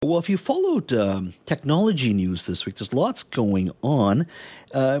Well, if you followed technology news this week, there's lots going on.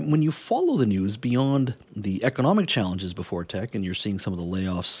 When you follow the news beyond the economic challenges before tech, and you're seeing some of the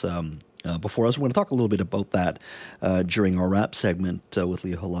layoffs before us, we're going to talk a little bit about that during our wrap segment with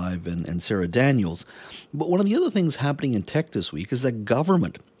Leah Halive and Sarah Daniels. But one of the other things happening in tech this week is that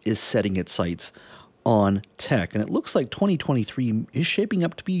government is setting its sights on tech. And it looks like 2023 is shaping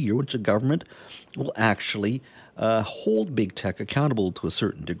up to be a year which the government will actually hold big tech accountable to a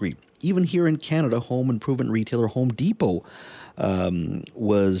certain degree. Even here in Canada, home improvement retailer Home Depot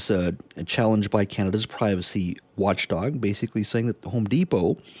was challenged by Canada's privacy watchdog, basically saying that Home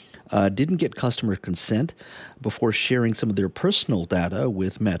Depot didn't get customer consent before sharing some of their personal data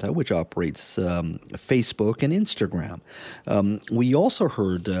with Meta, which operates Facebook and Instagram. We also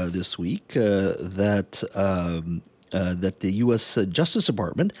heard this week that the U.S. Justice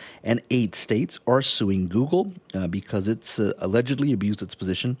Department and 8 states are suing Google because it's allegedly abused its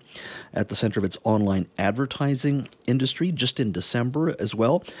position at the center of its online advertising industry. Just in December as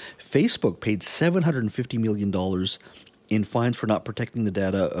well, Facebook paid $750 million in fines for not protecting the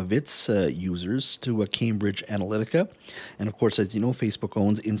data of its users to Cambridge Analytica. And of course, as you know, Facebook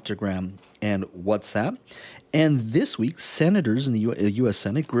owns Instagram and WhatsApp. And this week, senators in the U.S.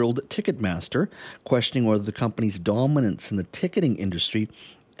 Senate grilled Ticketmaster, questioning whether the company's dominance in the ticketing industry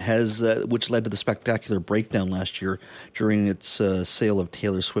has, which led to the spectacular breakdown last year during its sale of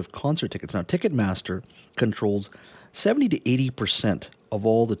Taylor Swift concert tickets. Now, Ticketmaster controls 70 to 80% of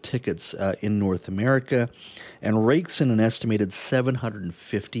all the tickets in North America and rakes in an estimated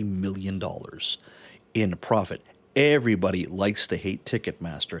 $750 million in profit. Everybody likes to hate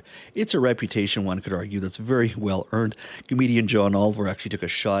Ticketmaster. It's a reputation, one could argue, that's very well earned. Comedian John Oliver actually took a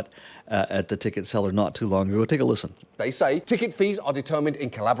shot at the ticket seller not too long ago. Take a listen. They say ticket fees are determined in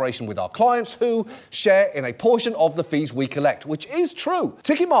collaboration with our clients who share in a portion of the fees we collect, which is true.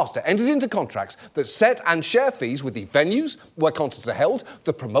 Ticketmaster enters into contracts that set and share fees with the venues where concerts are held,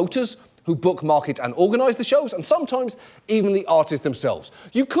 the promoters who book, market and organise the shows, and sometimes even the artists themselves.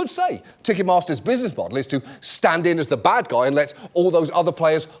 You could say Ticketmaster's business model is to stand in as the bad guy and let all those other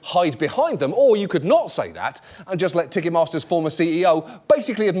players hide behind them, or you could not say that and just let Ticketmaster's former CEO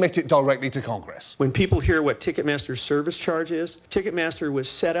basically admit it directly to Congress. When people hear what Ticketmaster's service charge is, Ticketmaster was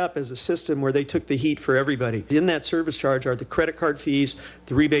set up as a system where they took the heat for everybody. In that service charge are the credit card fees,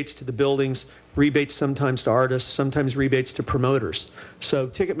 the rebates to the buildings, rebates sometimes to artists, sometimes rebates to promoters. So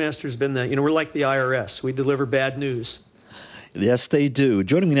Ticketmaster's been we're like the IRS. We deliver bad news. Yes, they do.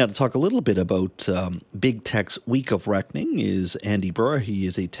 Joining me now to talk a little bit about Big Tech's Week of Reckoning is Andy Burr. He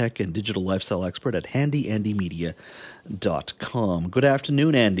is a tech and digital lifestyle expert at handyandymedia.com. Good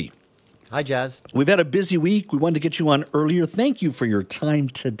afternoon, Andy. Hi, Jazz. We've had a busy week. We wanted to get you on earlier. Thank you for your time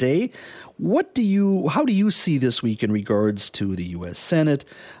today. How do you see this week in regards to the U.S. Senate,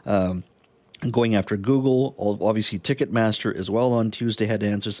 going after Google? Obviously, Ticketmaster as well on Tuesday had to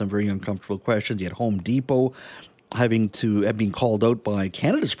answer some very uncomfortable questions. You had Home Depot have been called out by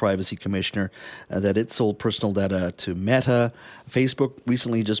Canada's privacy commissioner that it sold personal data to Meta. Facebook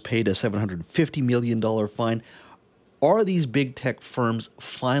recently just paid a $750 million fine. Are these big tech firms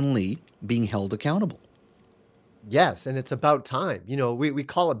finally being held accountable? Yes, and it's about time. We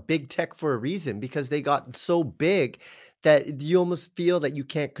call it big tech for a reason because they got so big that you almost feel that you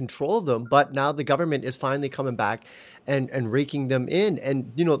can't control them. But now the government is finally coming back and raking them in.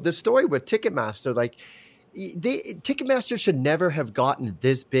 And, the story with Ticketmaster, Ticketmaster should never have gotten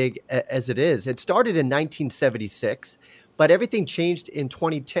this big as it is. It started in 1976, but everything changed in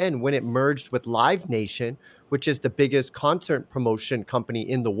 2010 when it merged with Live Nation, which is the biggest concert promotion company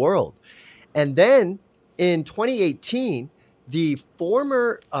in the world. And then in 2018, the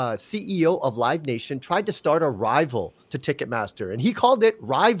former CEO of Live Nation tried to start a rival to Ticketmaster, and he called it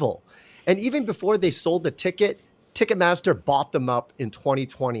Rival. And even before they sold the ticket, Ticketmaster bought them up in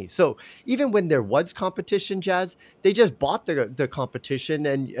 2020. So even when there was competition, Jazz, they just bought the competition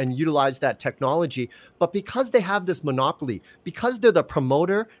and utilized that technology. But because they have this monopoly, because they're the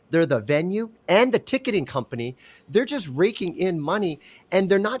promoter, they're the venue, and the ticketing company, they're just raking in money. And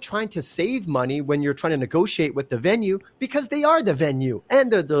they're not trying to save money when you're trying to negotiate with the venue because they are the venue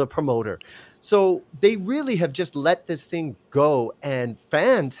and they're the promoter. So they really have just let this thing go, and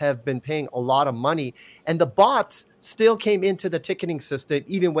fans have been paying a lot of money, and the bots still came into the ticketing system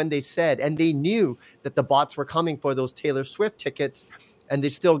even when they said, and they knew that the bots were coming for those Taylor Swift tickets, and they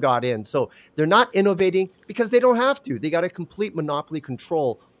still got in. So they're not innovating because they don't have to. They got a complete monopoly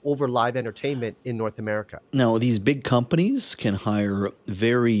control over live entertainment in North America. Now, these big companies can hire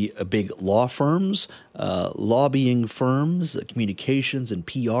very big law firms, lobbying firms, communications and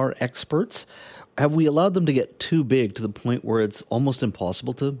PR experts. have we allowed them to get too big to the point where it's almost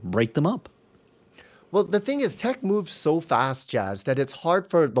impossible to break them up? Well, the thing is, tech moves so fast, Jazz, that it's hard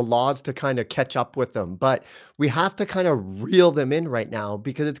for the laws to kind of catch up with them. But we have to kind of reel them in right now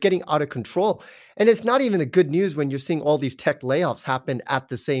because it's getting out of control. And it's not even a good news when you're seeing all these tech layoffs happen at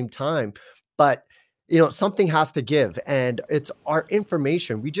the same time. But something has to give, and it's our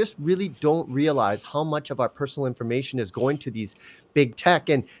information. We just really don't realize how much of our personal information is going to these big tech.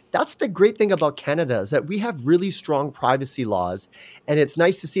 And that's the great thing about Canada, is that we have really strong privacy laws. And it's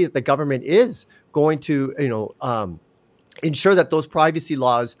nice to see that the government is going to, ensure that those privacy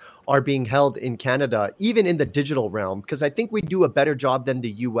laws are being held in Canada, even in the digital realm, because I think we do a better job than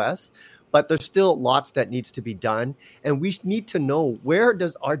the US. But there's still lots that needs to be done. And we need to know, where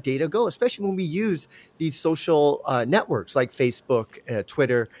does our data go, especially when we use these social networks like Facebook,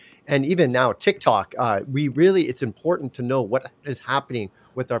 Twitter, and even now TikTok. It's important to know what is happening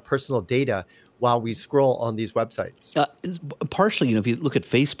with our personal data while we scroll on these websites. Partially, if you look at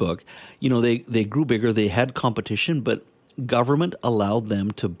Facebook, they grew bigger, they had competition, but government allowed them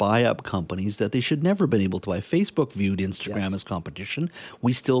to buy up companies that they should never have been able to buy. Facebook viewed Instagram as competition.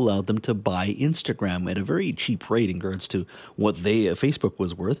 We still allowed them to buy Instagram at a very cheap rate in regards to what Facebook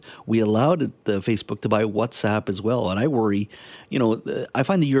was worth. We allowed Facebook to buy WhatsApp as well. And I worry, I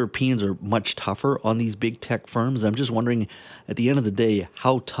find the Europeans are much tougher on these big tech firms. I'm just wondering, at the end of the day,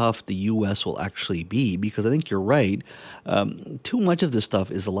 how tough the U.S. will actually be, because I think you're right. Too much of this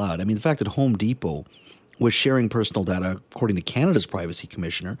stuff is allowed. I mean, the fact that Home Depot was sharing personal data, according to Canada's privacy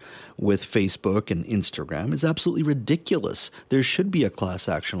commissioner, with Facebook and Instagram is absolutely ridiculous. There should be a class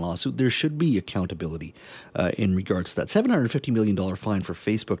action lawsuit. There should be accountability in regards to that. $750 million fine for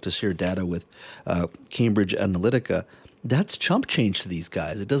Facebook to share data with Cambridge Analytica. That's chump change to these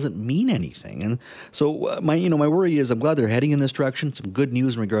guys. It doesn't mean anything. And so my worry is, I'm glad they're heading in this direction. Some good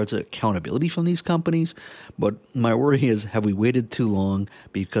news in regards to accountability from these companies. But my worry is, have we waited too long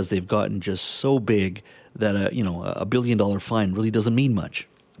because they've gotten just so big that a $1 billion fine really doesn't mean much?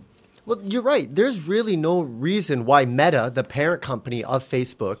 Well, you're right. There's really no reason why Meta, the parent company of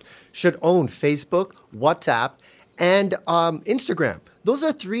Facebook, should own Facebook, WhatsApp, and Instagram. Those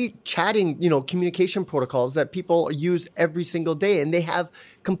are three chatting, communication protocols that people use every single day, and they have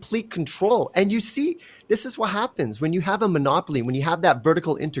complete control. And you see, this is what happens when you have a monopoly, when you have that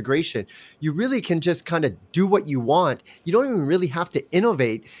vertical integration. You really can just kind of do what you want. You don't even really have to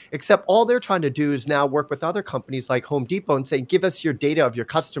innovate, except all they're trying to do is now work with other companies like Home Depot and say, give us your data of your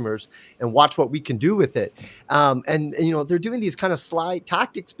customers and watch what we can do with it. They're doing these kind of sly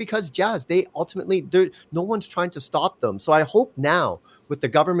tactics because, Jazz, no one's trying to stop them. So I hope now, with the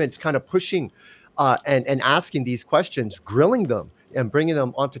government kind of pushing and asking these questions, grilling them and bringing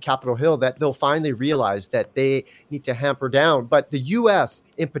them onto Capitol Hill, that they'll finally realize that they need to hamper down. But the U.S.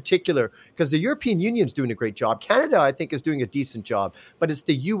 in particular, because the European Union is doing a great job. Canada, I think, is doing a decent job. But it's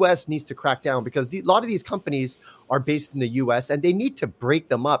the U.S. needs to crack down, because a lot of these companies are based in the U.S. and they need to break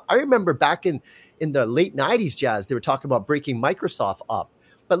them up. I remember back in the late 90s, Jazz, they were talking about breaking Microsoft up.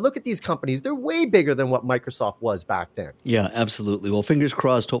 But look at these companies. They're way bigger than what Microsoft was back then. Yeah, absolutely. Well, fingers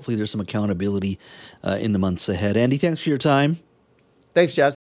crossed. Hopefully there's some accountability in the months ahead. Andy, thanks for your time. Thanks, Jazz.